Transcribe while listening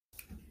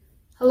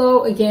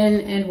Hello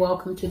again and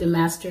welcome to the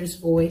Master's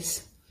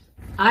Voice.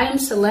 I am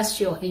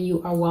Celestial and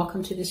you are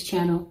welcome to this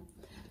channel.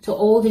 To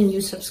old and new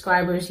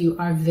subscribers, you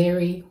are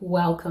very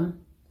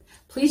welcome.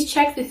 Please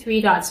check the three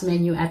dots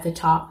menu at the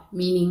top,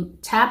 meaning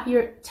tap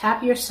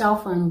your cell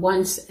phone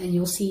once and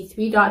you'll see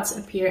three dots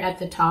appear at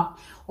the top,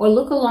 or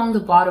look along the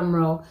bottom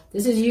row.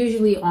 This is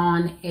usually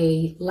on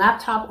a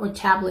laptop or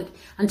tablet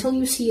until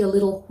you see a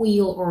little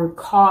wheel or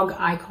cog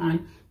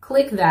icon.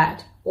 Click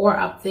that, or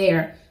up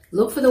there.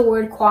 Look for the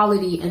word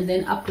quality and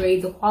then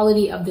upgrade the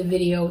quality of the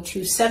video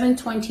to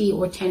 720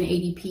 or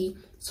 1080p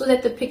so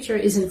that the picture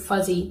isn't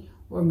fuzzy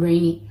or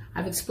grainy.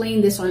 I've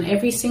explained this on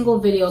every single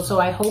video, so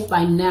I hope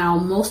by now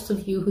most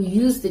of you who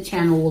use the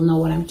channel will know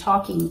what I'm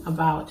talking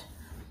about.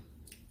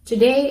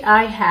 Today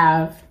I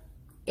have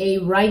a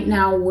right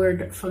now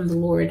word from the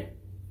Lord,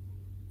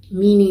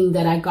 meaning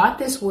that I got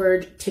this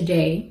word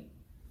today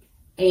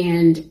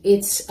and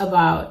it's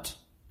about,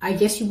 I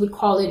guess you would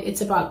call it,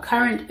 it's about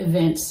current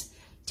events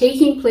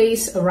taking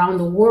place around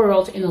the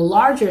world in a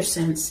larger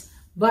sense,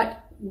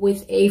 but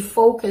with a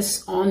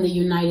focus on the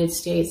United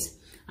States.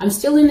 I'm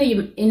still in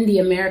the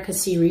America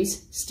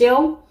series,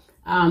 still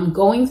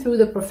going through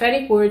the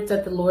prophetic words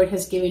that the Lord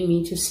has given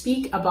me to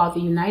speak about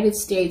the United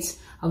States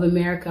of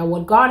America,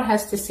 what God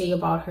has to say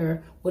about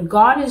her, what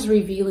God is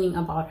revealing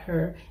about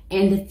her,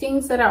 and the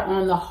things that are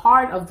on the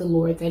heart of the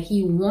Lord that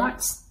he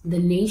wants the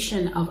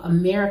nation of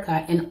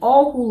America and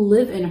all who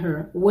live in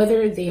her,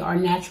 whether they are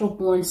natural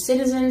born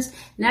citizens,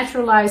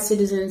 naturalized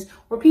citizens,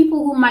 or people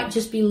who might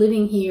just be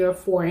living here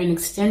for an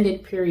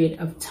extended period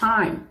of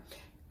time.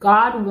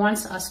 God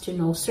wants us to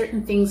know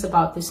certain things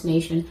about this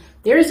nation.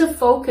 There is a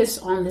focus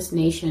on this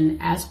nation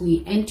as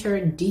we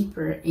enter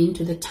deeper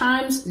into the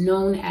times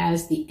known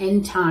as the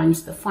end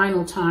times, the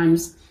final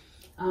times.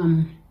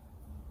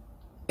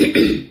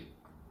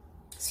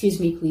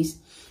 Excuse me, please.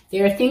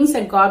 There are things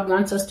that God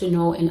wants us to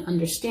know and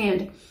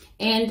understand.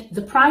 And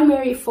the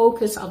primary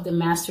focus of the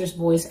Master's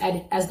Voice,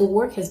 as the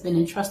work has been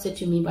entrusted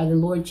to me by the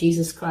Lord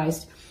Jesus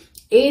Christ,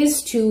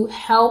 is to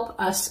help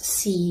us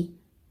see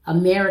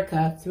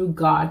America through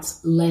God's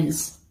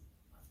lens.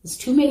 There's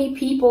too many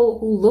people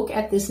who look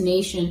at this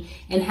nation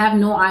and have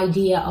no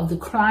idea of the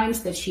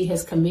crimes that she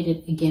has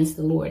committed against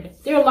the Lord.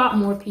 There are a lot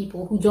more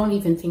people who don't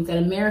even think that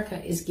America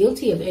is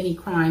guilty of any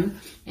crime,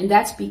 and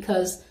that's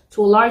because,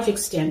 to a large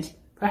extent,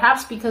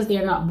 perhaps because they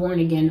are not born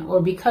again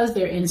or because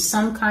they're in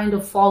some kind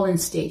of fallen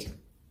state,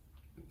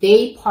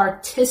 they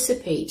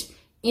participate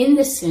in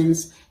the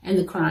sins and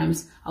the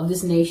crimes of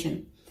this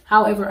nation.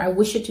 However, I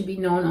wish it to be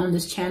known on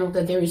this channel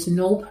that there is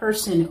no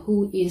person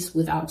who is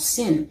without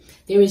sin.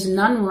 There is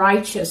none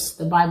righteous,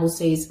 the Bible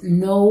says,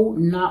 no,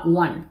 not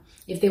one.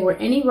 If there were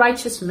any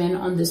righteous men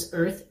on this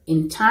earth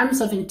in times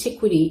of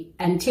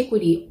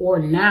antiquity or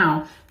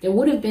now, there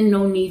would have been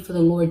no need for the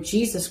Lord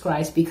Jesus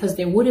Christ, because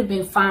there would have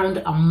been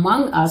found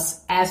among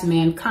us as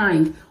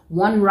mankind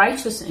one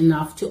righteous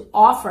enough to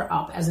offer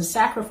up as a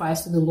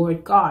sacrifice to the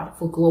Lord God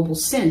for global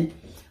sin.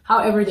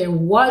 However, there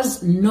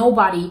was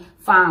nobody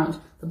found.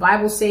 The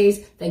Bible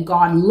says that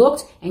God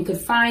looked and could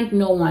find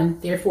no one.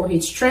 Therefore, he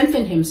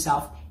strengthened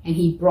himself and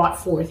he brought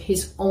forth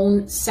his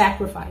own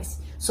sacrifice.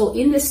 So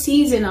in the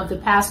season of the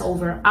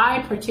Passover,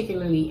 I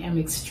particularly am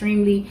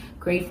extremely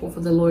grateful for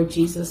the Lord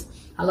Jesus.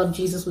 I love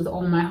Jesus with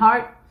all my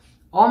heart,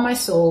 all my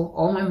soul,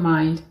 all my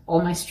mind,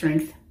 all my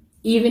strength,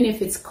 even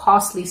if it's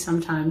costly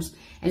sometimes.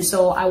 And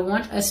so I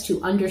want us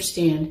to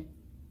understand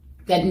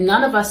that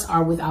none of us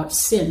are without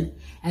sin.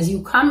 As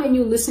you come and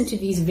you listen to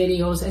these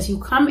videos, as you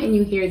come and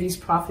you hear these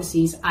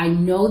prophecies, I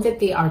know that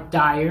they are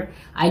dire.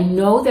 I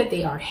know that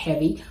they are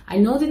heavy. I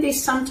know that they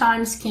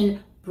sometimes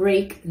can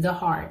break the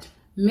heart.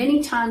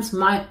 Many times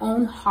my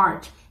own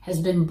heart has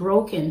been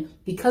broken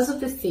because of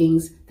the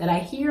things that I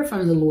hear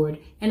from the Lord.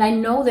 And I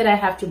know that I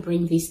have to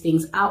bring these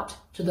things out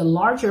to the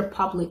larger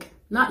public,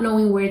 not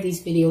knowing where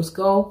these videos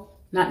go,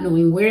 not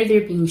knowing where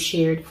they're being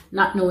shared,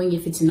 not knowing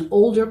if it's an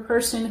older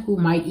person who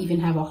might even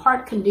have a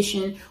heart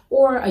condition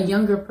or a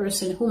younger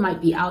person who might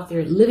be out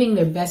there living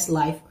their best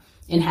life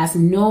and has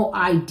no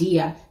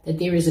idea that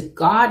there is a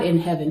God in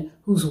heaven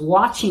who's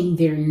watching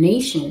their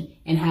nation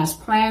and has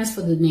plans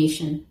for the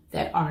nation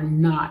that are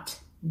not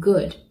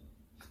good.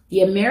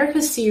 The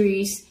America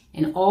series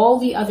and all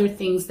the other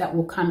things that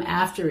will come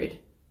after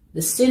it,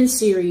 the Sin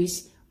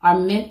series, are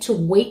meant to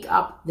wake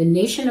up the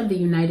nation of the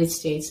United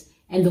States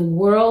and the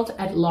world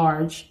at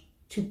large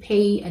to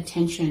pay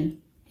attention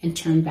and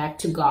turn back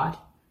to God.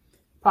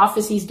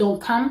 Prophecies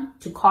don't come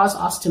to cause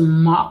us to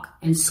mock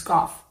and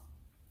scoff.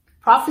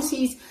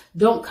 Prophecies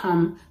don't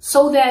come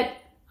so that,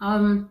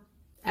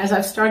 as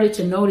I've started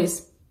to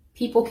notice,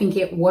 people can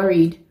get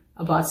worried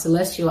about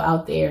Celestial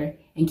out there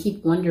and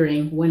keep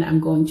wondering when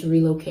I'm going to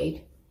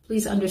relocate.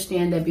 Please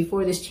understand that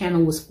before this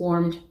channel was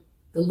formed,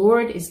 the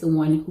Lord is the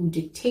one who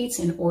dictates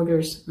and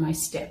orders my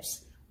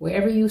steps.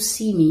 Wherever you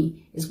see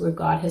me is where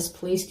God has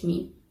placed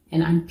me,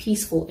 and I'm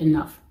peaceful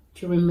enough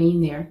to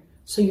remain there.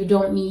 So you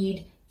don't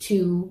need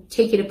to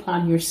take it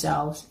upon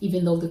yourselves,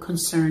 even though the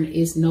concern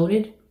is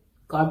noted.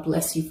 God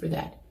bless you for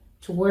that.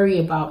 To worry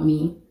about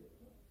me.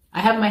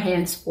 I have my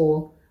hands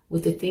full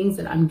with the things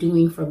that I'm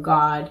doing for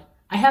God.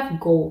 I have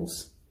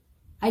goals.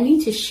 I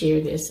need to share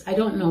this. I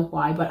don't know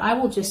why, but I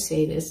will just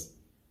say this.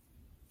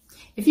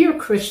 If you're a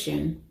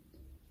Christian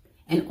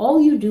and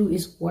all you do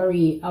is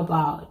worry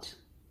about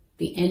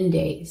the end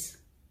days,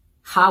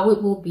 how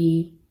it will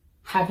be,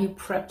 have you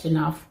prepped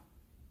enough?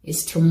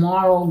 Is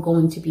tomorrow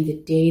going to be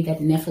the day that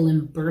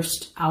Nephilim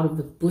burst out of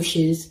the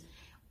bushes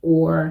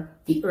or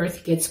the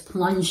earth gets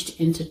plunged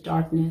into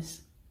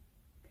darkness?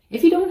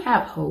 If you don't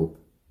have hope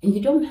and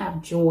you don't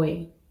have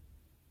joy,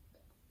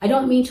 I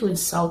don't mean to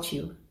insult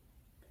you,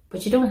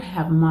 but you don't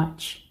have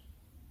much.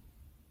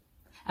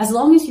 As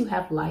long as you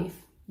have life,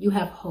 you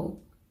have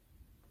hope.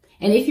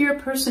 And if you're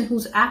a person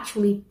who's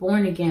actually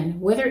born again,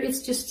 whether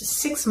it's just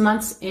 6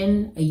 months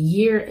in, a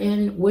year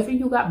in, whether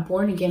you got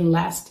born again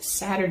last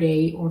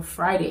Saturday or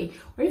Friday,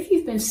 or if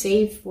you've been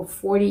saved for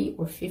 40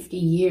 or 50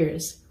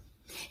 years,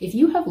 if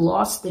you have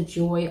lost the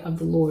joy of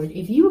the Lord,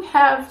 if you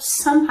have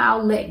somehow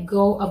let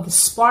go of the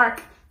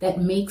spark that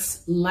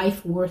makes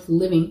life worth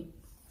living,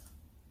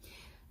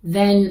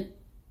 then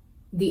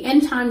the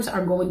end times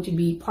are going to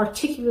be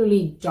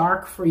particularly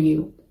dark for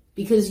you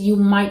because you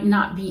might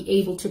not be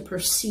able to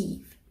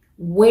perceive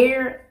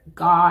where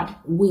God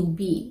will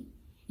be.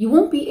 You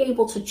won't be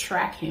able to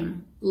track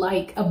him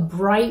like a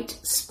bright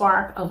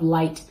spark of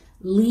light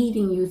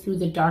leading you through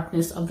the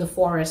darkness of the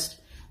forest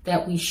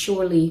that we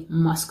surely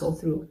must go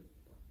through.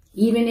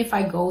 Even if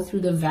I go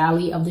through the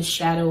valley of the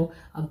shadow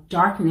of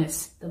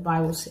darkness, the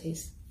Bible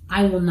says,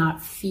 I will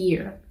not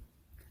fear.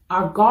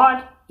 Our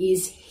God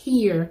is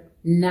here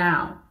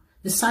now.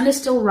 The sun is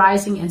still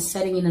rising and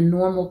setting in a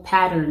normal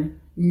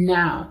pattern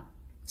now.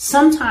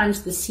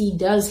 Sometimes the sea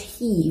does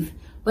heave,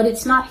 but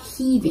it's not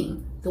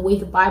heaving the way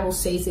the Bible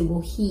says it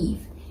will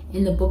heave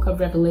in the book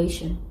of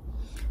Revelation.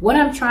 What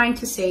I'm trying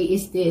to say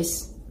is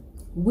this.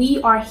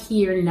 We are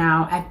here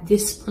now at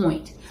this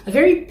point, a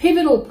very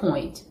pivotal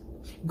point.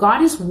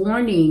 God is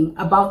warning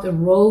about the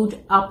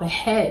road up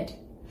ahead.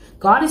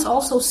 God is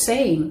also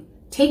saying,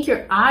 take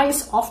your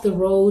eyes off the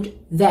road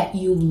that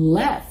you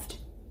left.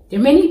 There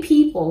are many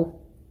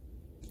people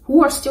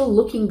who are still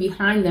looking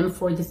behind them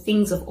for the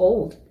things of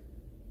old.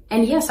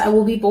 And yes, I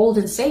will be bold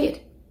and say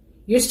it.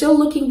 You're still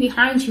looking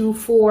behind you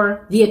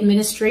for the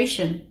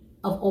administration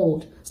of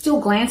old, still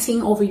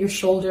glancing over your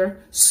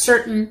shoulder,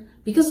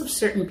 because of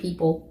certain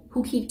people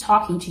who keep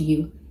talking to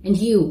you, and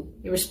you,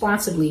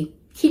 irresponsibly,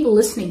 keep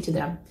listening to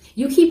them.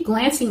 You keep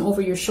glancing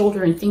over your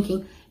shoulder and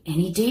thinking,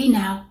 any day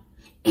now,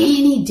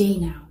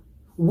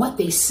 what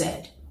they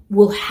said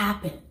will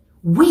happen.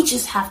 We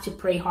just have to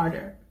pray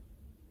harder.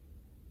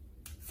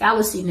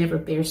 Fallacy never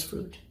bears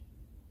fruit.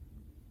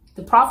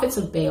 The prophets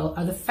of Baal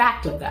are the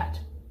fact of that.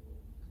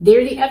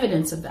 They're the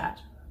evidence of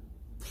that.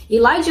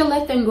 Elijah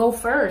let them go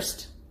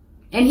first,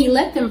 and he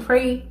let them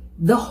pray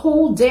the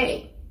whole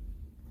day.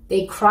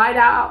 They cried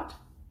out,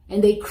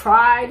 and they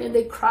cried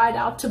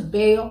out to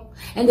Baal,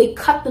 and they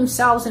cut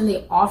themselves and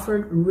they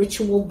offered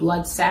ritual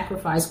blood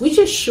sacrifice, which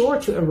is sure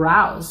to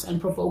arouse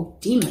and provoke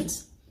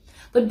demons.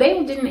 But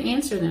Baal didn't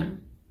answer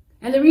them.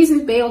 And the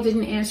reason Baal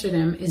didn't answer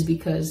them is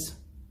because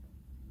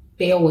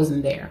Baal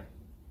wasn't there.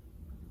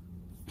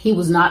 He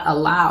was not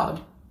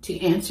allowed to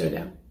answer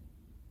them.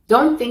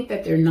 Don't think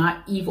that they're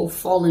not evil,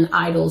 fallen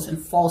idols and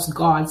false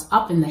gods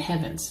up in the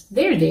heavens.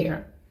 They're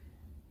there.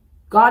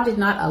 God did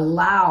not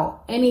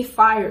allow any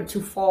fire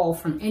to fall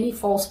from any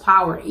false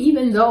power,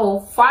 even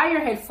though fire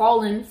had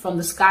fallen from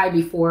the sky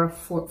before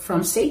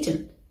from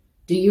Satan.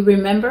 Do you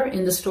remember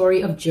in the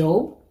story of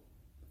Job?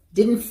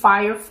 Didn't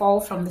fire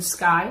fall from the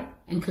sky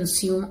and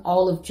consume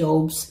all of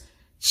Job's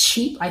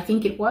sheep, I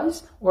think it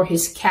was, or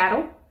his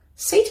cattle?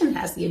 Satan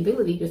has the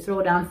ability to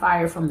throw down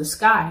fire from the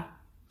sky.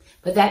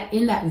 But that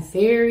in that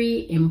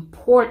very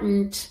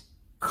important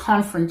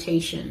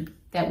confrontation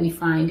that we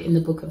find in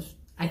the book of,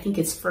 I think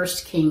it's 1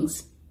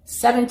 Kings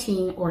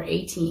 17 or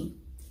 18.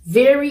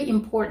 Very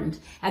important.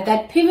 At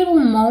that pivotal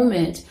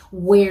moment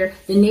where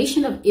the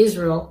nation of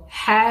Israel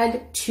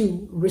had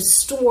to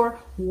restore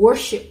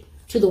worship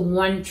to the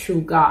one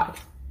true God,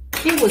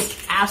 there was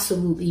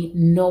absolutely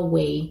no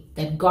way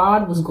that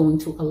God was going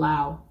to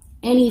allow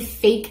any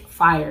fake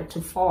fire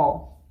to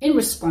fall in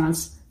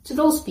response to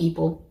those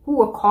people who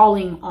were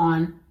calling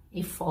on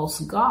a false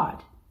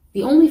God.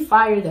 The only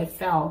fire that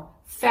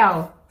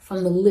fell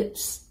from the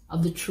lips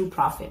of the true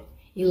prophet,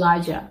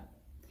 Elijah.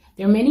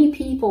 There are many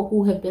people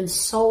who have been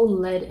so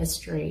led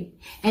astray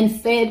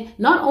and fed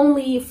not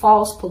only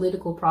false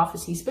political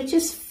prophecies, but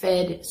just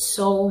fed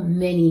so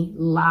many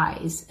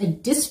lies. A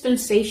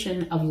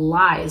dispensation of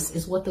lies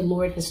is what the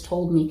Lord has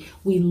told me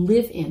we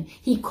live in.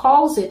 He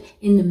calls it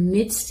in the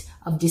midst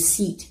of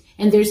deceit.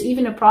 And there's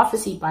even a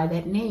prophecy by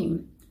that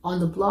name on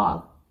the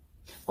blog.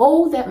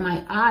 Oh, that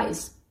my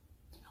eyes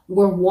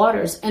were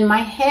waters and my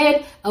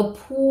head a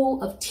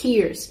pool of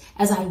tears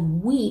as I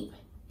weep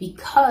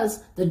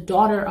because the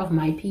daughter of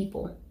my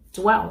people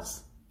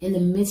dwells in the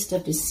midst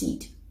of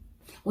deceit.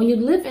 When you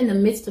live in the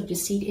midst of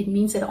deceit, it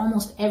means that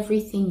almost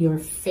everything your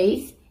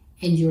faith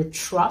and your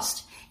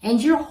trust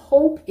and your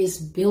hope is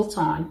built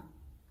on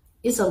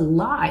is a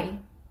lie.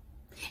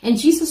 And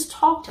Jesus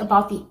talked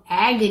about the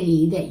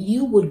agony that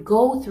you would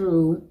go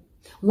through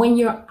when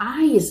your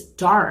eye is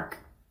dark,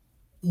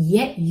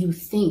 yet you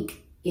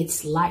think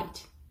it's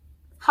light.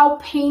 How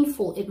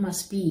painful it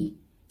must be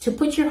to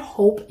put your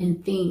hope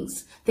in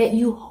things that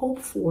you hope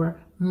for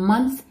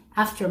month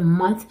after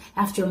month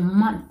after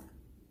month,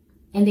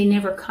 and they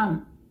never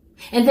come.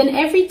 And then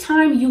every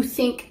time you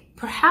think,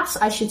 perhaps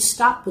I should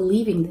stop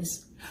believing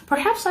this,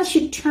 perhaps I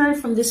should turn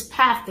from this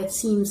path that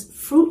seems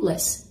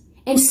fruitless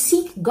and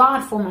seek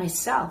God for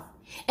myself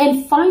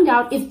and find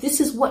out if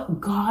this is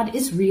what God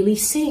is really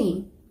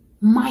saying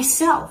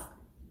myself.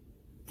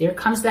 There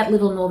comes that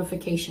little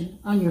notification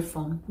on your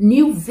phone.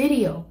 New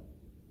video,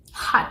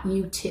 hot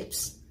new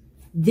tips,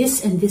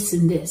 this and this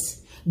and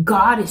this.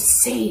 God is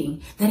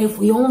saying that if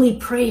we only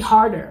pray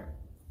harder.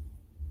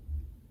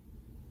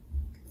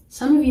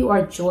 Some of you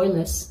are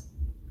joyless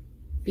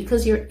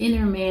because your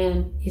inner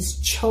man is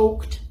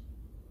choked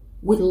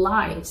with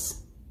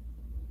lies.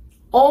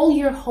 All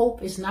your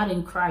hope is not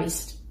in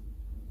Christ.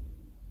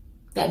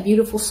 That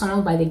beautiful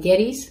song by the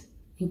Gettys,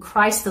 in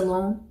Christ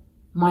alone,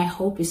 my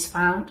hope is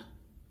found.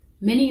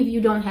 Many of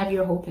you don't have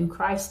your hope in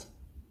Christ.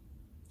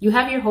 You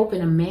have your hope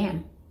in a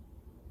man,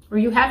 or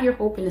you have your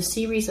hope in a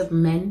series of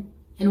men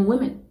and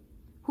women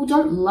who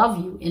don't love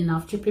you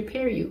enough to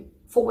prepare you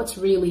for what's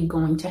really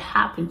going to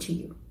happen to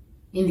you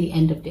in the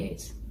end of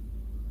days.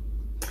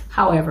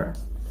 However,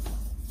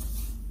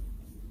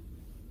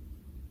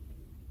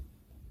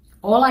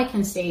 all I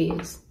can say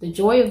is the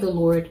joy of the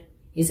Lord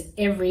is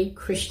every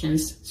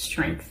Christian's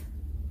strength.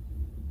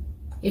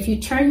 If you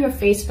turn your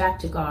face back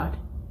to God,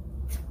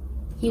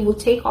 He will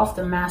take off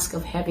the mask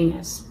of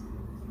heaviness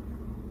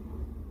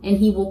and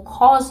He will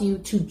cause you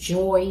to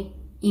joy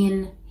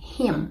in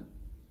Him.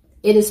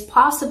 It is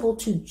possible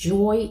to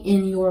joy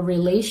in your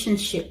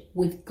relationship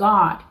with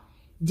God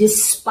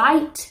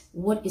despite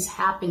what is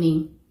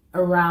happening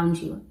around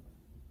you.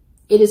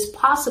 It is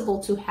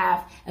possible to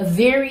have a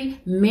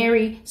very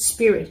merry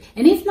spirit.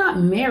 And if not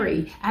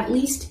merry, at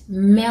least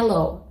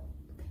mellow,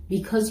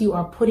 because you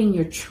are putting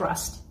your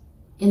trust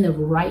in the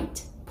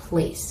right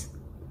place.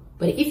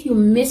 But if you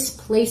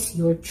misplace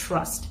your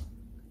trust,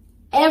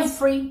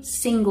 every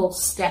single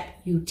step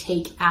you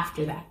take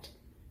after that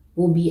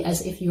will be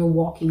as if you're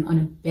walking on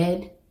a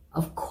bed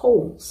of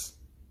coals,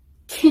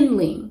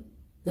 kindling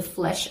the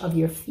flesh of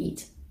your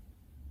feet.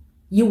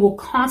 You will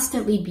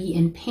constantly be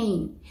in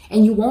pain,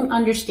 and you won't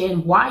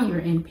understand why you're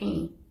in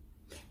pain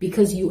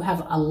because you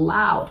have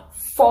allowed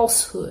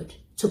falsehood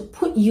to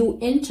put you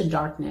into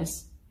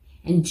darkness,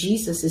 and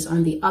Jesus is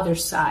on the other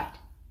side,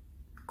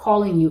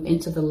 calling you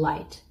into the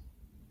light.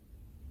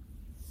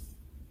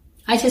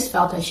 I just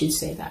felt I should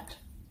say that.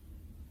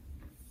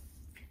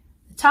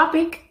 The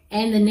topic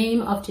and the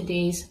name of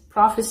today's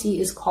prophecy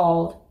is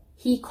called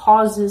He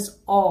Causes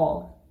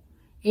All,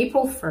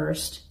 April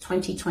 1st,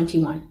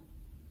 2021.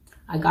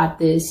 I got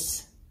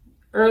this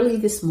early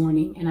this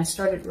morning and I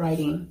started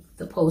writing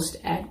the post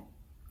at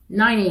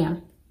 9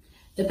 a.m.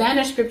 The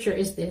banner scripture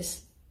is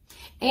this: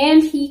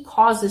 and He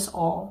causes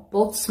all,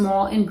 both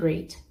small and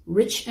great,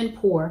 rich and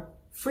poor,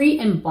 free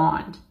and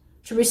bond,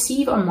 to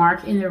receive a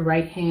mark in their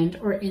right hand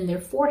or in their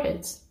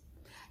foreheads,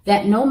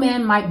 that no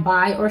man might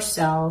buy or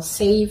sell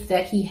save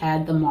that he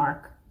had the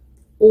mark,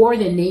 or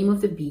the name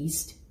of the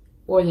beast,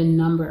 or the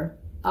number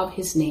of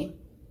his name.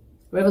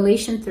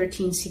 Revelation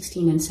 13,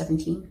 16, and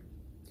 17.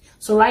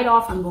 So right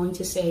off, I'm going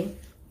to say,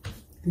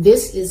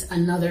 this is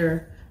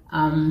another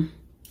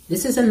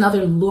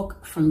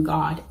look from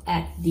God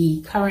at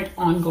the current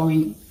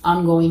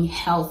ongoing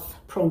health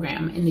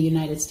program in the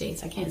United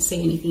States. I can't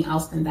say anything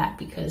else than that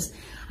because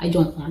I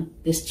don't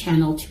want this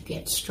channel to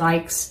get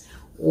strikes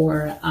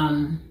or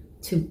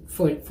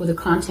for the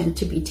content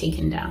to be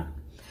taken down.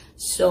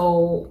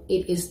 So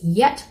it is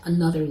yet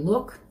another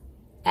look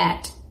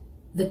at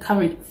the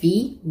current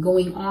V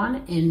going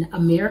on in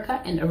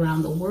America and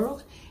around the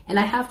world. And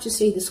I have to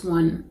say this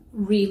one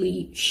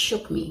really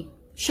shook me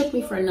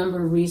for a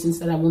number of reasons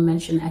that I will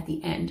mention at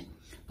the end.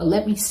 But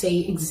let me say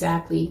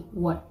exactly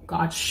what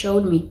God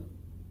showed me.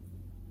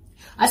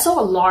 I saw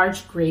a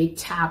large gray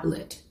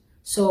tablet.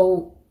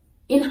 So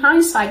in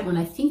hindsight, when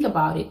I think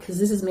about it, because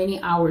this is many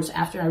hours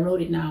after I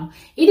wrote it now,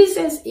 it is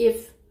as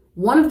if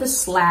one of the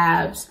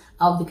slabs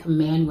of the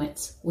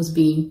commandments was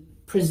being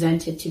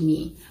presented to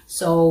me.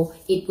 So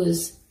it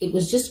was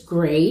just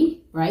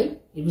gray,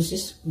 right? It was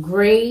just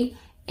gray,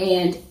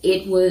 and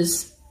it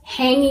was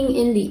hanging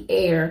in the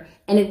air,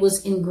 and it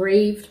was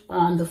engraved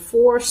on the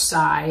four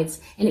sides,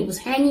 and it was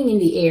hanging in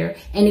the air,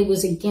 and it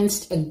was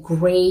against a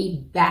gray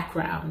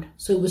background.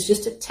 So it was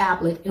just a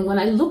tablet. And when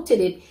I looked at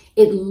it,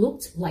 it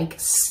looked like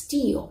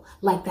steel,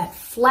 like that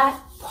flat,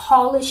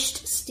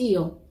 polished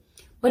steel,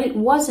 but it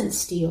wasn't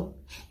steel.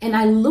 And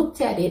I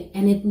looked at it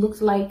and it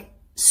looked like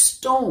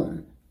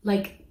stone,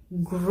 like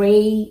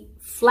gray,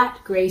 flat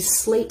gray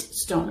slate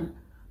stone,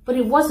 but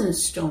it wasn't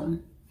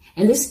stone.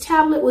 And this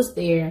tablet was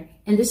there,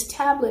 and this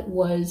tablet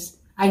was,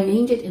 I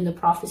named it in the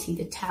prophecy,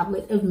 the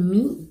tablet of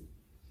me.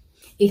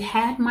 It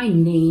had my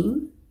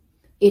name,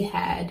 it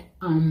had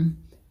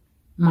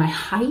my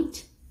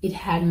height, it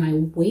had my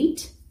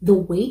weight, the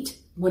weight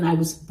when I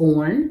was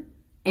born,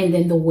 and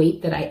then the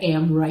weight that I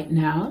am right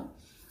now.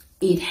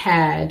 It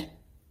had,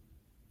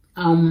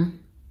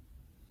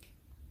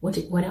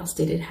 what else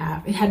did it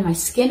have? It had my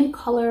skin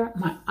color,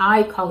 my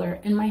eye color,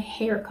 and my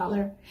hair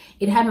color.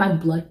 It had my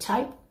blood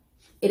type.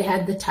 It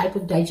had the type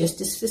of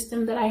digestive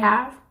system that I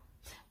have.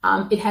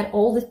 It had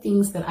all the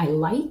things that I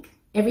like,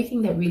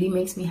 everything that really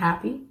makes me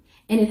happy.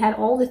 And it had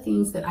all the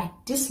things that I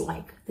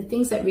dislike, the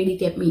things that really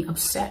get me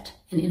upset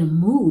and in a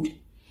mood.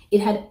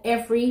 It had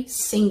every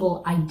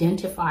single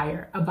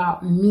identifier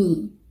about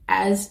me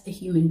as a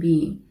human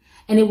being.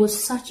 And it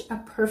was such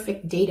a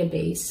perfect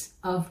database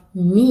of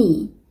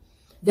me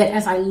that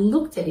as I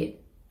looked at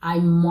it, I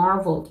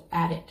marveled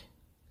at it.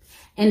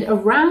 And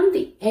around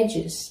the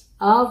edges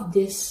of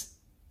this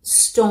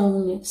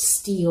stone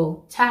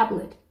steel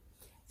tablet,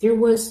 there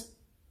was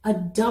a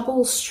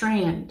double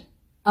strand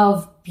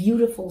of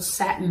beautiful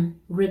satin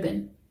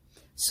ribbon.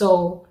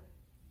 So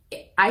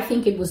I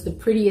think it was the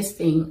prettiest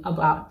thing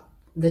about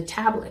the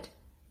tablet.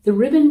 The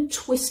ribbon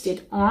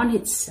twisted on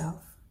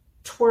itself,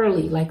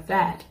 twirly like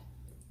that,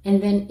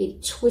 and then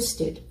it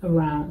twisted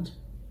around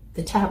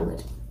the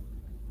tablet.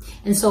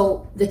 And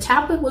so the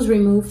tablet was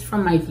removed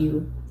from my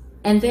view,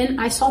 and then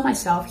I saw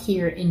myself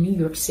here in New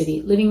York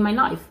City living my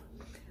life.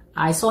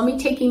 I saw me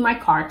taking my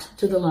cart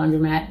to the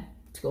laundromat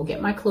to go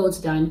get my clothes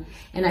done,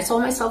 and I saw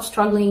myself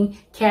struggling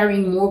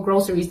carrying more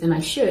groceries than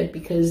I should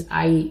because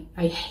I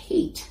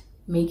hate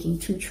making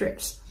 2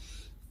 trips.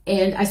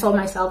 And I saw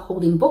myself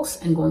holding books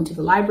and going to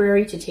the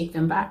library to take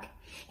them back.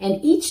 And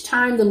each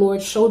time the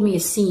Lord showed me a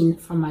scene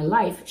from my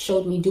life,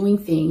 showed me doing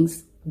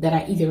things that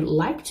I either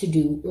like to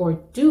do or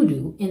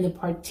do in the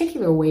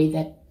particular way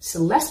that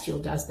Celestial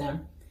does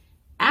them.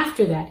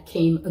 After that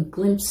came a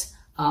glimpse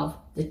of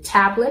the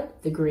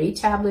tablet, the gray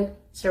tablet,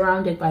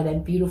 surrounded by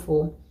that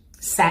beautiful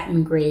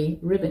satin gray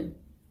ribbon.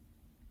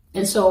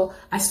 And so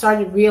I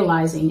started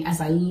realizing,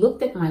 as I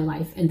looked at my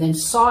life and then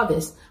saw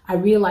this, I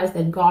realized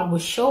that God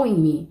was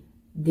showing me,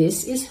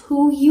 this is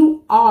who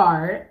you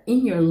are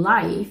in your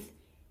life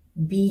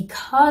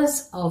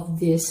because of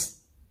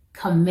this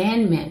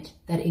commandment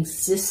that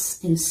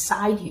exists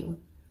inside you.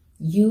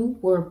 You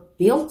were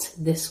built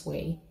this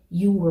way.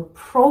 You were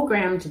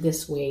programmed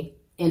this way.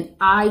 And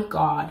I,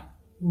 God,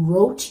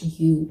 wrote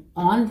you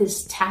on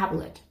this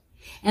tablet.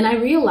 And I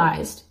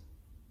realized,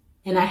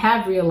 and I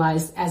have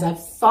realized as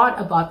I've thought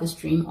about this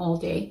dream all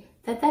day,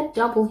 that that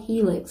double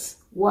helix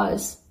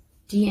was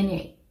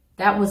DNA.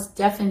 That was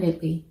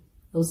definitely,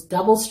 those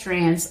double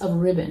strands of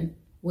ribbon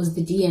was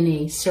the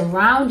DNA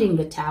surrounding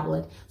the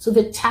tablet. So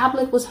the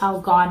tablet was how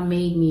God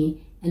made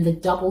me, and the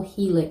double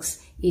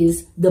helix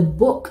is the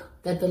book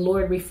that the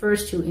Lord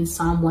refers to in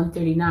Psalm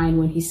 139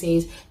 when he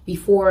says,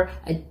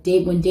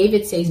 when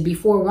David says,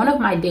 before one of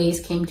my days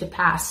came to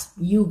pass,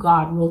 you,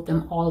 God, wrote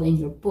them all in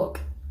your book.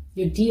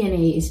 Your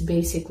DNA is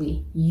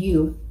basically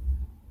you.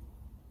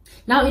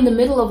 Now, in the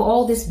middle of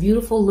all this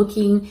beautiful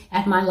looking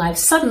at my life,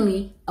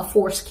 suddenly a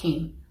force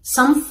came.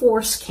 Some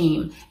force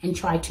came and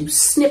tried to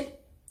snip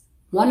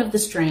one of the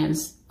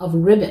strands of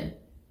ribbon.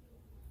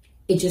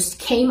 It just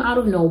came out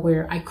of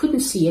nowhere. I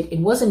couldn't see it. It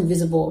wasn't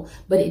visible,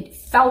 but it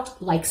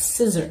felt like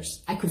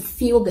scissors. I could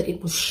feel that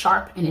it was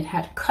sharp and it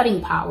had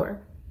cutting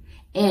power.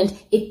 And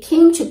it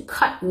came to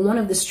cut one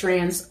of the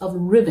strands of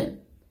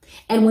ribbon.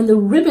 And when the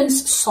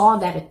ribbons saw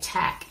that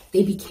attack,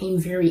 they became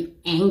very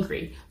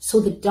angry. So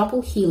the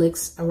double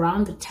helix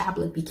around the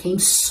tablet became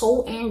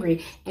so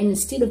angry. And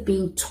instead of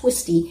being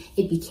twisty,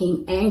 it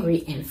became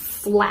angry and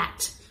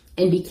flat,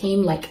 and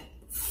became like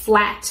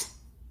flat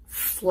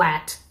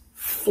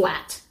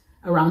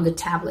around the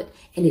tablet.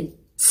 And it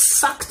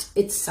sucked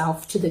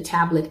itself to the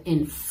tablet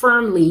and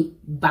firmly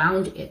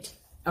bound it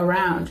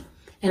around.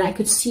 And I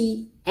could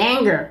see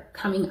anger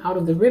coming out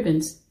of the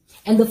ribbons.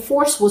 And the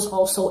force was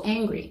also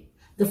angry.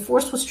 The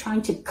force was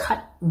trying to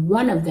cut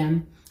one of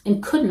them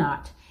and could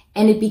not.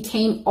 And it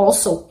became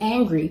also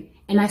angry.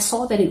 And I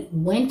saw that it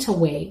went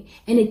away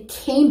and it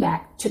came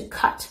back to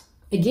cut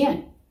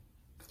again.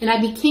 And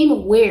I became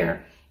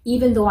aware,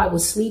 even though I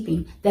was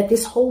sleeping, that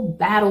this whole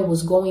battle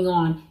was going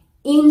on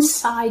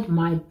inside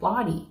my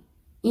body,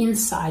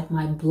 inside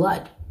my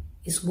blood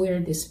is where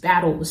this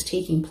battle was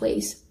taking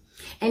place.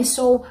 And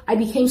so I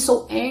became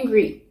so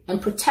angry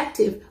and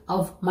protective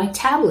of my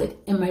tablet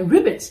and my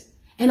ribbons.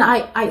 And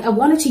I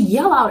wanted to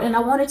yell out and I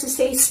wanted to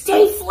say,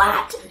 stay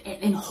flat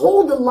and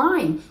hold the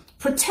line.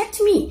 Protect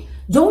me.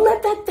 Don't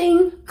let that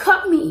thing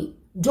cut me.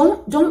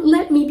 Don't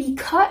let me be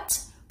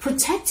cut.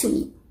 Protect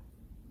me.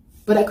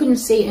 But I couldn't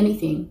say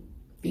anything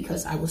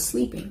because I was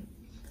sleeping.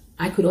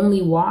 I could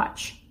only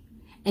watch.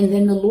 And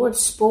then the Lord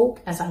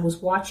spoke as I was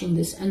watching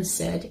this and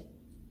said,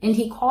 and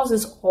he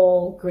causes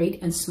all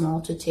great and small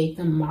to take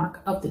the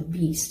mark of the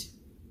beast.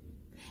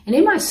 And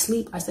in my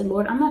sleep, I said,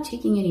 Lord, I'm not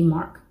taking any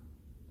mark.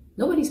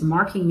 Nobody's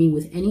marking me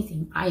with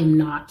anything. I am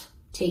not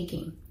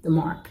taking the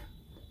mark.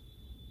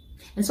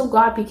 And so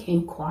God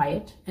became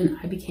quiet and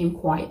I became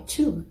quiet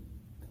too.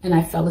 And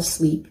I fell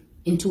asleep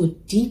into a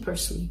deeper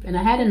sleep. And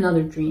I had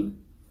another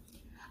dream.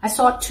 I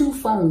saw 2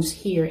 phones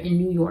here in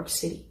New York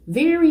City,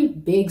 very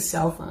big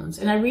cell phones.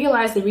 And I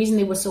realized the reason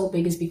they were so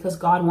big is because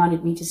God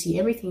wanted me to see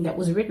everything that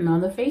was written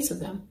on the face of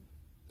them.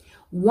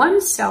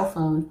 One cell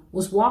phone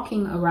was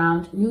walking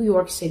around New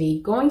York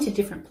City, going to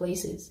different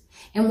places.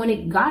 And when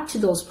it got to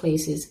those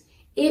places,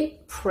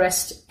 it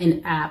pressed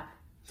an app.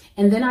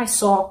 And then I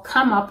saw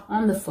come up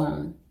on the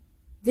phone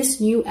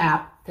this new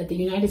app that the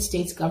United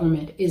States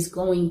government is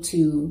going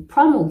to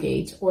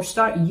promulgate or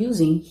start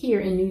using here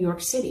in New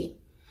York City.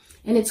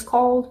 And it's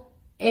called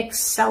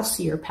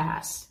Excelsior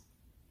Pass.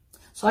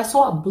 So I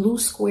saw a blue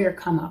square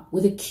come up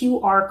with a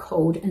QR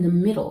code in the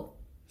middle.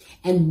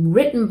 And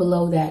written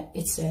below that,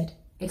 it said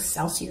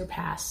Excelsior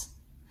Pass.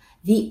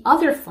 The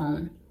other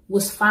phone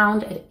was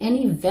found at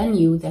any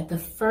venue that the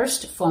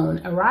first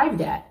phone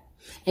arrived at.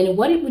 And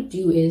what it would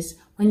do is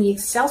when the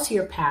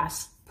Excelsior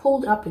Pass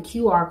pulled up a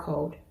QR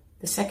code,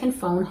 the second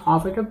phone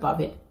hovered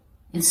above it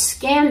and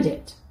scanned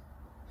it.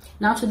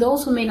 Now, to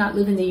those who may not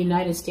live in the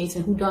United States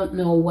and who don't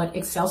know what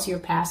Excelsior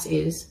Pass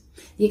is,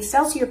 the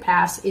Excelsior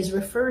Pass is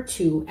referred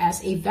to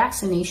as a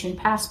vaccination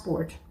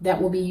passport that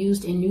will be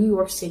used in New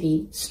York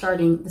City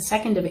starting the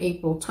 2nd of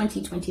April,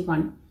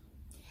 2021.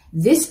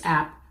 This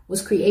app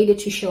was created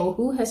to show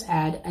who has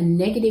had a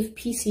negative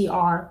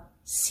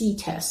PCR-C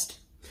test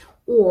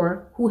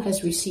or who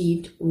has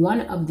received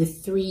one of the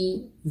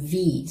 3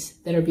 V's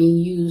that are being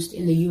used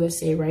in the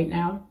USA right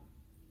now.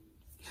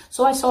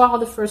 So I saw how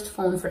the first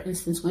phone, for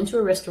instance, went to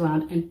a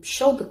restaurant and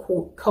showed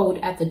the code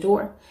at the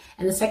door.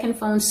 And the second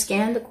phone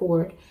scanned the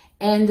code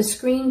and the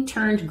screen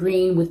turned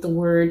green with the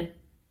word,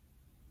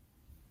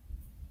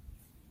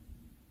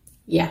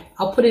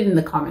 I'll put it in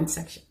the comments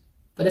section.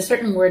 But a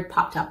certain word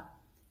popped up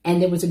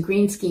and there was a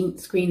green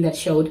screen that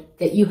showed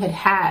that you had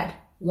had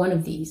one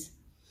of these.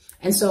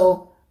 And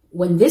so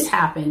when this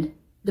happened,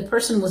 the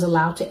person was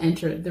allowed to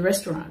enter the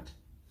restaurant.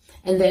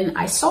 And then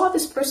I saw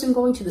this person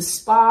going to the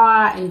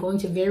spa and going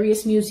to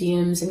various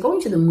museums and going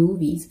to the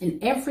movies.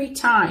 And every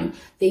time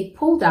they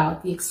pulled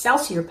out the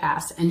Excelsior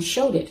Pass and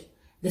showed it,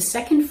 the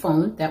second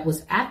phone that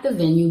was at the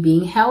venue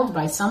being held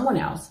by someone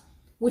else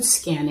would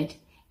scan it.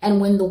 And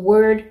when the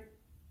word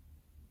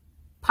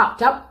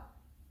popped up,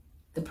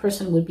 the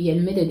person would be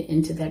admitted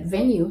into that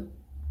venue.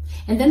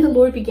 And then the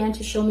Lord began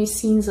to show me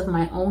scenes of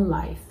my own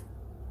life.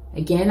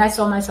 Again, I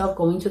saw myself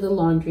going to the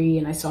laundry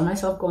and I saw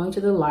myself going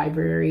to the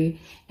library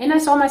and I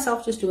saw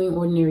myself just doing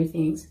ordinary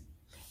things.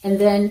 And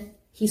then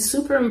he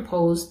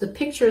superimposed the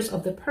pictures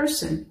of the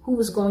person who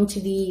was going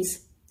to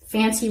these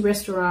fancy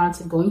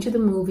restaurants and going to the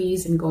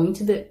movies and going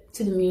to the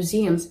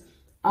museums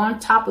on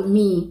top of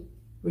me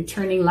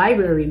returning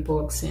library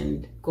books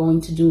and going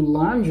to do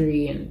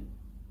laundry and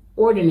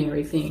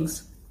ordinary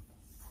things.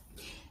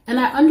 And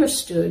I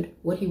understood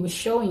what he was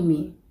showing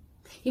me.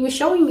 He was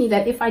showing me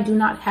that if I do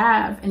not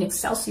have an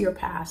Excelsior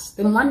Pass,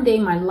 then one day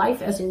my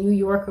life as a New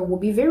Yorker will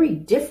be very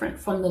different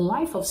from the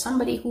life of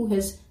somebody who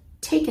has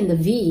taken the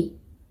V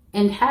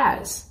and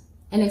has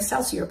an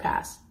Excelsior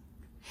Pass.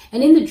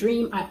 And in the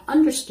dream, I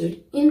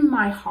understood in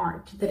my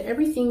heart that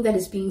everything that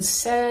is being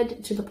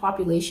said to the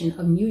population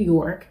of New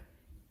York,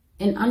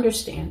 and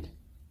understand,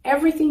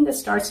 everything that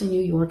starts in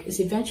New York is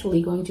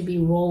eventually going to be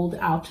rolled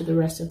out to the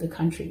rest of the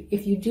country.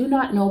 If you do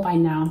not know by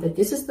now that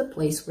this is the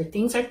place where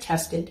things are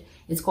tested,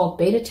 it's called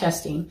beta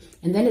testing,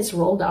 and then it's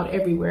rolled out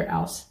everywhere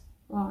else.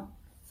 Well,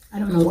 I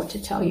don't know what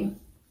to tell you.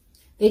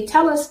 They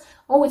tell us,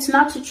 oh, it's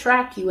not to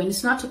track you and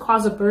it's not to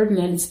cause a burden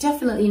and it's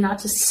definitely not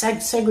to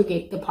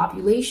segregate the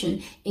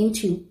population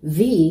into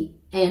V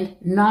and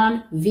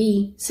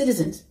non-V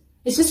citizens.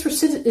 It's just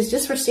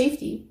for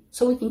safety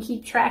so we can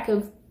keep track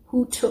of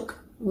who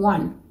took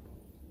one.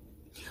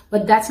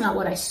 But that's not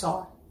what I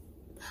saw.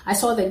 I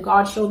saw that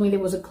God showed me there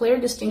was a clear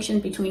distinction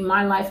between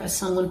my life as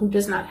someone who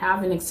does not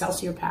have an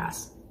Excelsior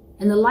Pass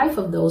and the life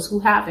of those who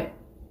have it.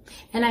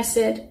 And I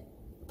said,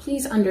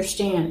 please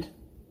understand,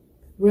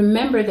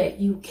 remember that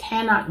you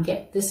cannot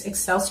get this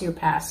Excelsior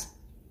Pass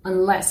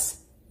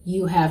unless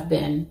you have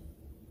been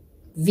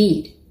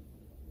V'd.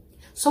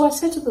 So I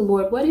said to the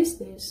Lord, what is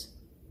this?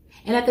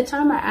 And at the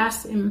time I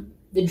asked him,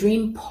 the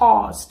dream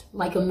paused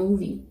like a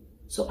movie.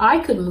 So I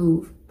could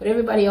move, but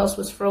everybody else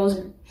was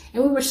frozen.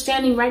 And we were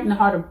standing right in the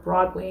heart of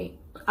Broadway,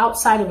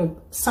 outside of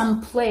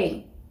some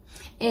play.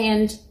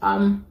 And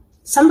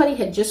somebody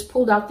had just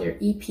pulled out their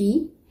EP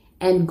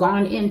and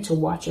gone in to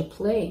watch a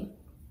play.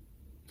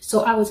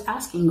 So I was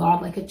asking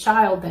God like a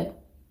child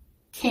that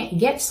can't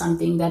get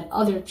something that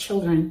other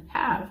children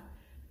have.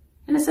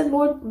 And I said,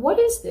 Lord, what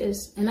is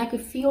this? And I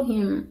could feel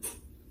him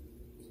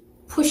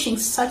pushing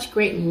such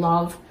great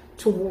love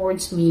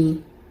towards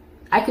me.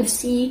 I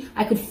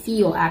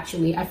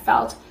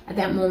felt at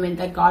that moment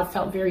that God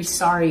felt very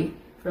sorry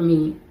for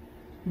me.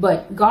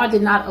 But God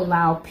did not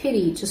allow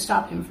pity to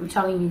stop him from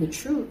telling me the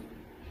truth.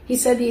 He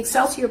said the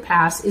Excelsior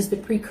Pass is the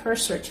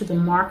precursor to the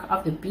mark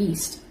of the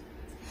beast.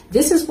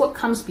 This is what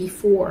comes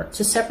before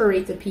to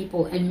separate the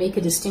people and make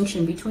a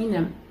distinction between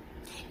them.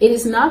 It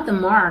is not the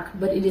mark,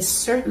 but it is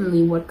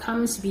certainly what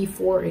comes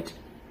before it.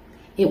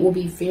 It will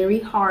be very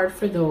hard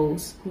for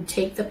those who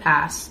take the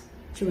pass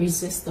to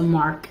resist the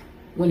mark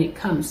when it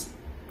comes.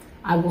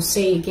 I will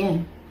say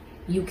again,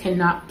 you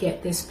cannot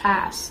get this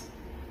pass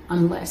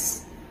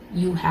unless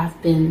you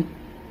have been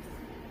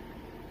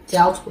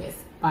dealt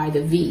with by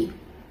the V.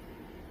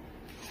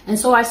 And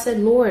so I said,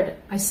 Lord,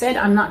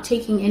 I'm not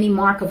taking any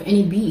mark of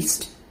any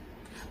beast.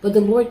 But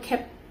the Lord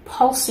kept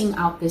pulsing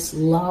out this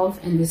love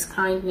and this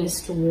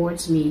kindness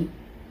towards me.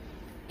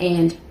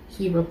 And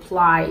he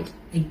replied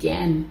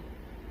again,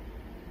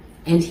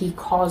 and he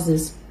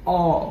causes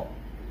all.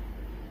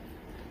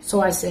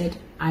 So I said,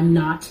 I'm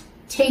not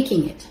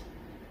taking it.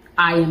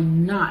 I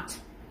am not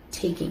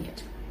taking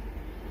it.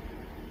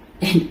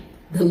 And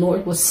the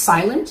Lord was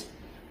silent,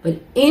 but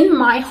in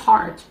my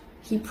heart,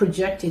 he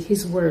projected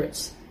his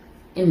words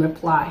in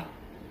reply.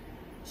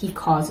 He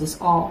causes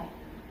all.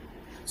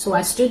 So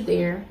I stood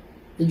there,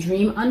 the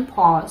dream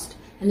unpaused,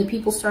 and the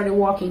people started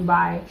walking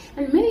by.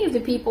 And many of the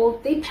people,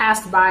 they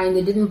passed by and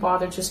they didn't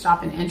bother to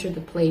stop and enter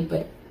the play,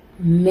 but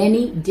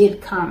many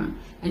did come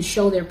and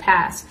show their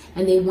pass.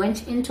 And they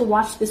went in to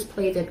watch this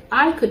play that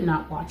I could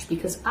not watch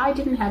because I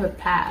didn't have a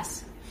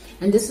pass.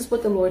 And this is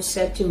what the Lord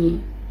said to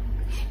me.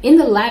 In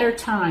the latter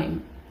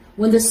time,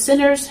 when the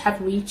sinners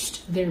have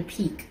reached their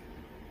peak,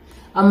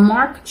 a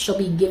mark shall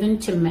be given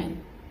to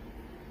men.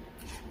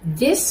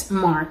 This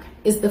pass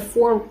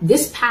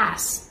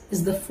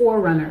is the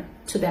forerunner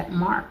to that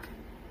mark.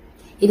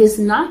 It is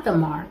not the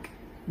mark,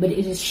 but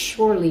it is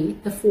surely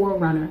the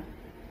forerunner.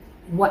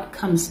 What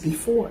comes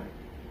before?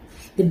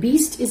 The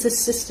beast is a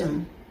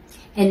system,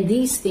 and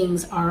these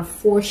things are a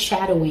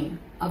foreshadowing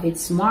of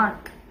its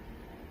mark.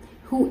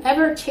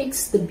 Whoever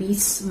takes the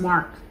beast's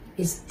mark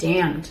is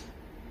damned.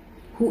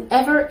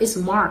 Whoever is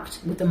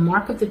marked with the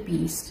mark of the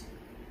beast,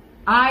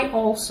 I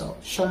also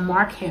shall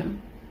mark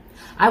him.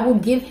 I will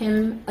give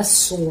him a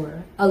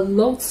sore, a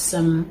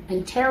loathsome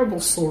and terrible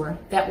sore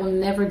that will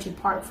never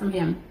depart from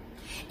him.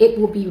 It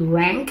will be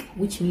rank,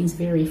 which means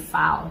very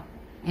foul,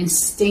 and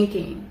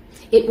stinking.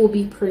 It will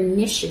be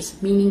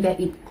pernicious, meaning that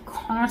it will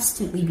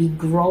constantly be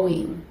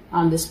growing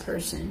on this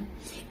person.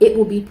 It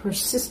will be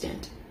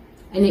persistent,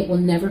 and it will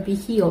never be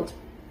healed.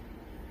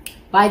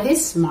 By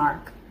this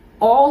mark,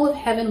 all of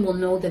heaven will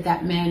know that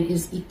that man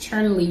is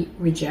eternally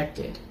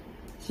rejected.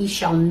 He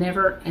shall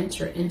never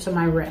enter into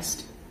my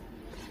rest.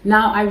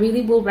 Now, I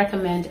really will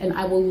recommend, and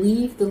I will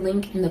leave the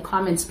link in the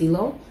comments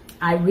below,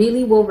 I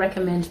really will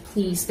recommend,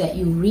 please, that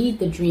you read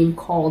the dream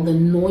called The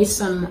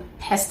Noisome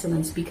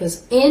Pestilence,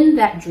 because in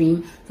that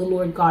dream, the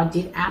Lord God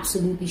did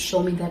absolutely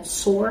show me that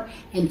sore,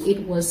 and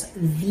it was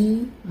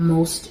the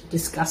most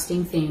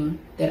disgusting thing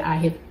that I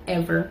have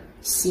ever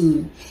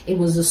seen. It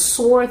was a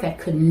sore that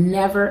could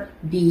never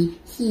be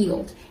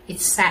healed. It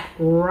sat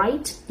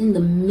right in the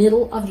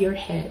middle of your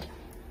head,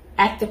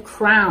 at the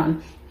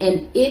crown,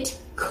 and it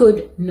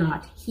could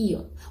not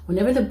heal.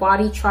 Whenever the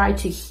body tried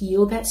to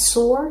heal that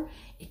sore,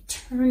 it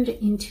turned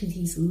into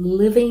these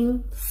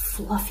living,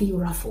 fluffy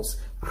ruffles.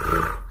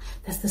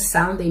 That's the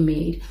sound they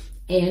made.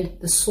 And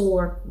the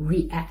sore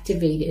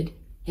reactivated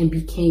and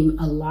became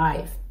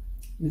alive.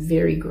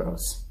 Very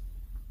gross.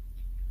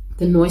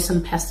 The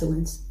noisome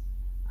pestilence.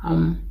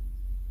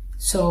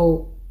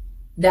 So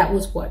that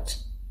was what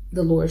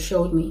the Lord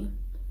showed me.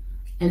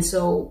 And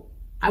so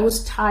I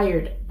was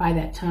tired by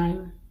that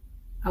time.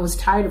 I was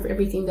tired of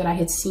everything that I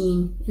had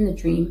seen in the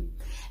dream.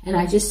 And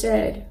I just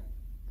said,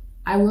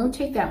 I won't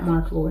take that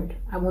mark, Lord.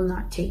 I will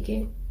not take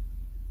it.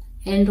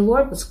 And the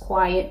Lord was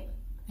quiet,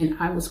 and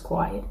I was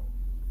quiet.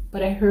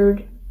 But I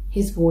heard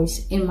his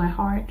voice in my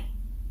heart.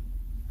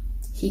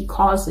 He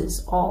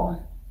causes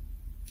all.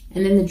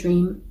 And then the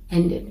dream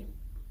ended.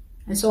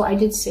 And so I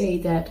did say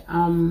that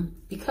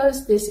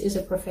because this is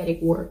a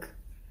prophetic work,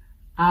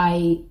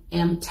 I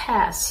am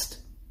tasked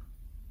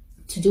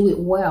to do it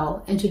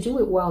well. And to do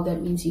it well,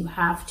 that means you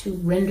have to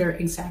render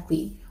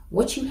exactly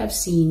what you have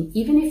seen,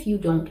 even if you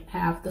don't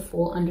have the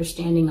full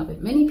understanding of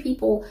it. Many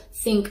people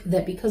think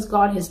that because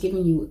God has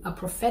given you a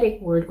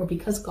prophetic word, or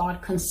because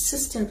God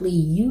consistently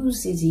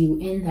uses you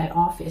in that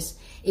office,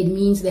 it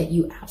means that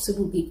you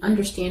absolutely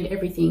understand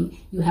everything.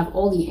 You have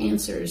all the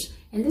answers.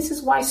 And this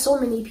is why so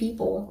many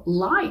people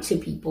lie to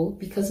people,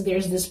 because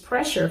there's this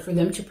pressure for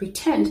them to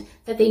pretend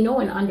that they know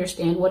and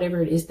understand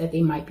whatever it is that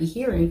they might be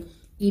hearing,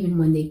 even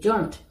when they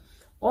don't.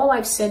 All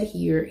I've said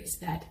here is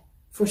that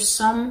for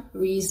some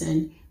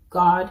reason,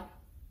 God,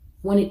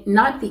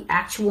 not the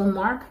actual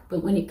mark,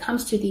 but when it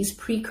comes to these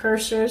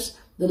precursors,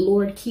 the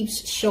Lord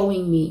keeps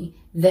showing me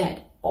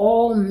that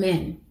all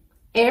men,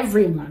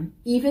 everyone,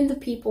 even the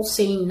people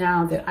saying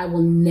now that I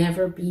will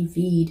never be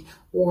V'd,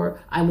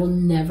 or I will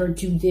never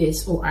do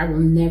this, or I will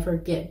never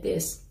get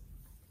this,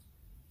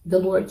 the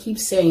Lord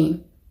keeps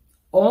saying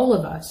all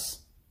of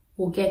us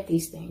will get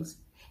these things.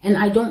 And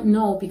I don't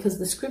know, because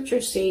the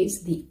scripture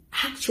says the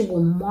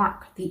actual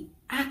mark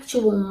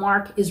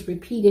is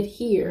repeated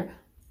here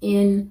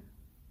in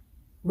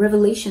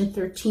Revelation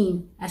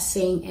 13 as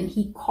saying, and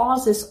he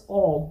causes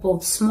all,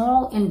 both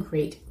small and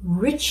great,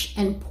 rich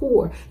and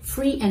poor,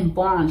 free and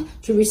bond,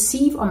 to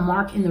receive a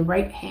mark in the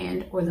right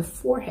hand or the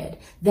forehead,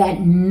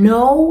 that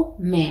no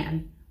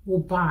man will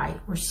buy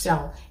or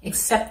sell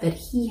except that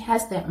he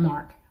has that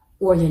mark,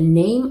 or the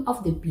name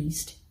of the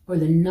beast, or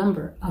the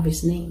number of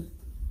his name.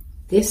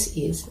 This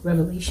is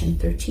Revelation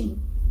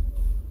 13.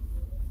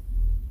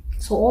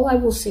 So all I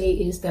will say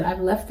is that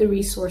I've left the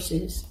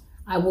resources.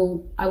 I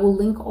will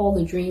link all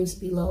the dreams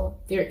below.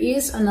 There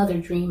is another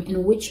dream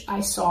in which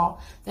I saw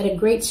that a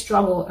great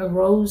struggle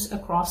arose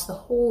across the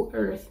whole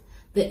earth.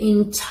 The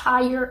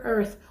entire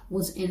earth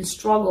was in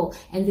struggle,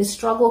 and this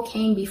struggle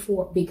came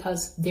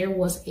because there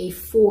was a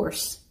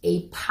force,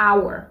 a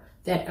power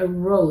that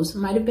arose. It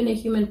might have been a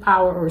human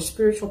power or a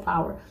spiritual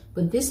power,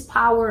 but this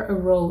power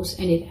arose,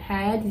 and it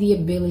had the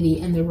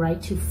ability and the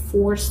right to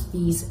force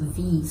these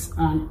V's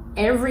on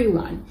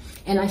everyone.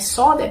 And I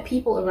saw that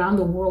people around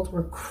the world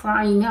were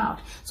crying out.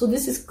 So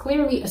this is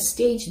clearly a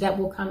stage that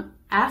will come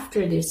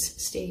after this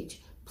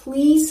stage.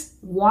 Please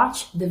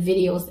watch the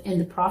videos and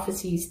the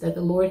prophecies that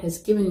the Lord has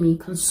given me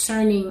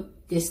concerning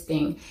this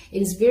thing.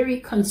 It is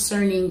very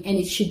concerning, and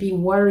it should be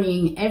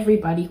worrying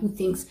everybody who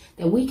thinks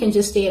that we can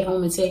just stay at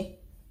home and say,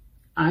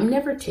 I'm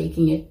never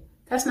taking it.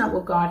 That's not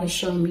what God has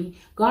shown me.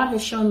 God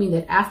has shown me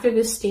that after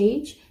this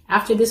stage,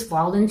 after this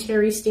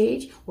voluntary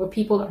stage where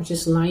people are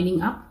just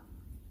lining up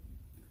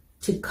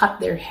to cut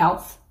their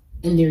health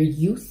and their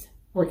youth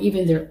or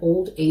even their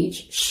old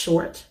age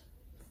short,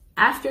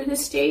 after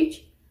this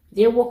stage,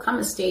 there will come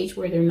a stage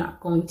where they're not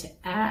going to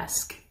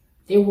ask.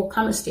 There will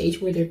come a stage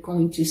where they're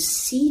going to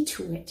see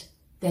to it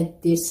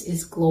that this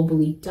is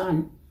globally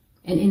done.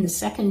 And in the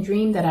second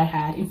dream that I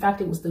had, in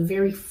fact, it was the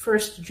very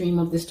first dream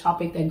of this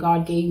topic that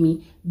God gave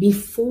me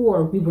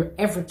before we were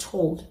ever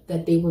told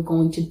that they were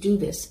going to do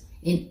this.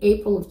 In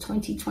April of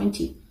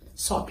 2020,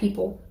 saw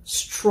people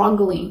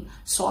struggling,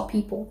 saw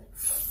people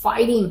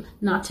fighting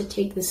not to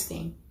take this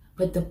thing.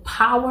 But the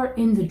power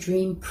in the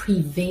dream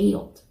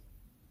prevailed.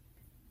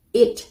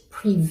 It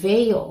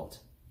prevailed.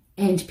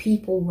 And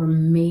people were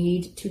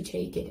made to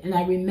take it. And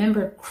I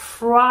remember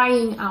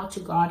crying out to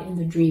God in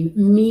the dream,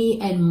 me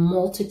and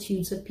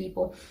multitudes of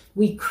people.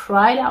 We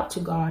cried out to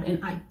God,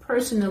 and I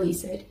personally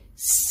said,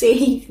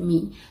 save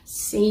me,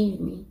 save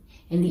me.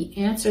 And the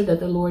answer that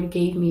the Lord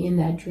gave me in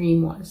that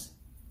dream was,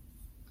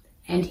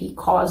 and he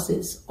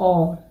causes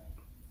all.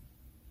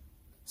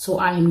 So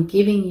I am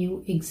giving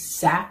you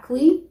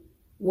exactly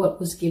what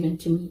was given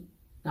to me,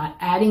 not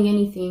adding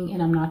anything,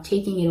 and I'm not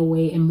taking it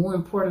away. And more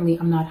importantly,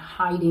 I'm not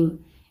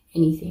hiding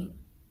anything.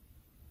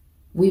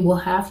 We will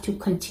have to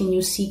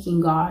continue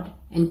seeking God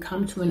and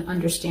come to an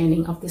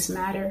understanding of this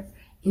matter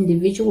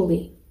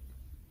individually.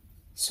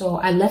 So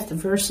I left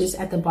verses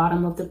at the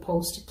bottom of the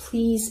post.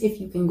 Please, if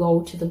you can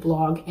go to the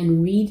blog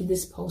and read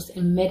this post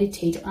and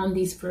meditate on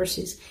these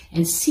verses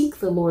and seek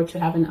the Lord to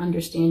have an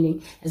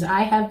understanding, as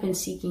I have been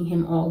seeking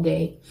him all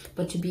day.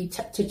 But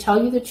to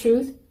tell you the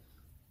truth,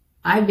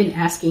 I've been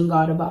asking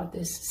God about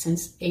this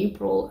since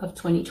April of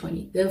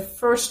 2020. The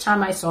first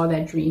time I saw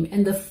that dream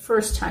and the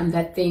first time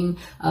that thing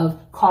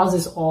of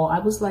causes all, I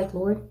was like,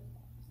 Lord,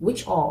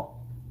 which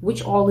all?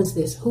 Which all is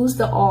this? Who's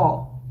the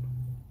all?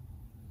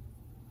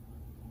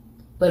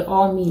 But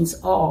all means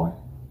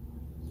all.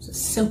 It's a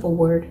simple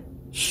word,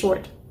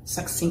 short,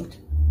 succinct,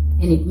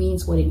 and it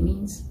means what it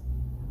means.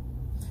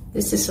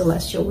 This is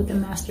Celestial with the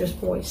Master's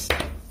Voice.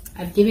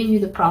 I've given you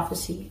the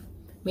prophecy.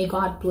 May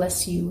God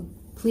bless you.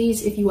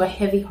 Please, if you are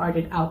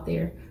heavy-hearted out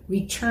there,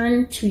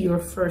 return to your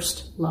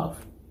first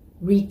love.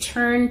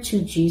 Return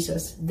to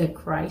Jesus, the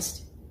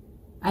Christ.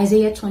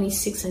 Isaiah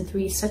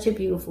 26:3, such a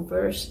beautiful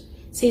verse,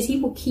 says he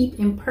will keep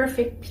in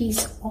perfect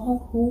peace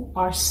all who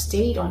are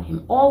stayed on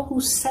him, all who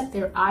set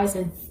their eyes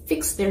and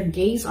fix their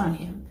gaze on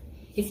him.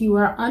 If you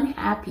are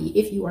unhappy,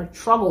 if you are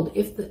troubled,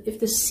 if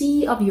the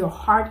sea of your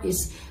heart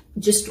is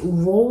just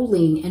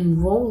rolling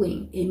and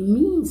rolling, it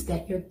means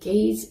that your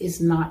gaze is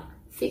not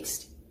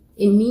fixed.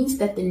 It means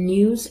that the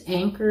news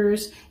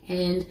anchors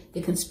and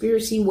the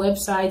conspiracy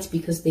websites,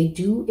 because they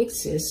do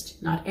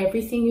exist, not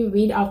everything you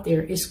read out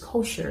there is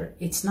kosher.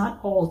 It's not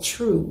all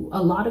true.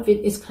 A lot of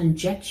it is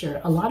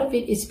conjecture. A lot of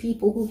it is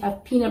people who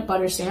have peanut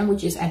butter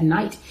sandwiches at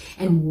night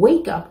and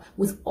wake up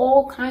with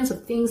all kinds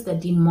of things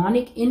that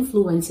demonic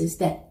influences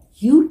that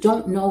you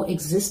don't know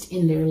exist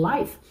in their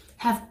life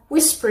have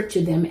whispered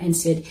to them and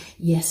said,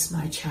 yes,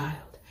 my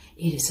child,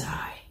 it is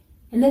I.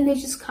 And then they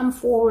just come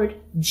forward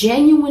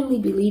genuinely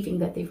believing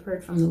that they've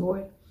heard from the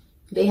Lord.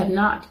 They have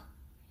not.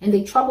 And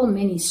they trouble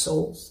many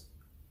souls.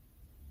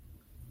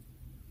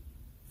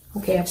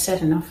 Okay, I've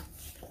said enough.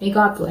 May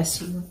God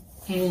bless you.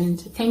 And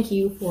thank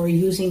you for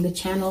using the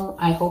channel.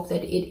 I hope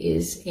that it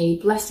is a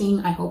blessing.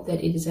 I hope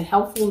that it is a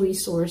helpful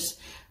resource,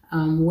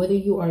 whether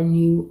you are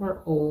new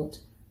or old.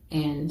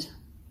 And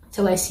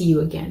till I see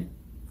you again,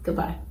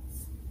 goodbye.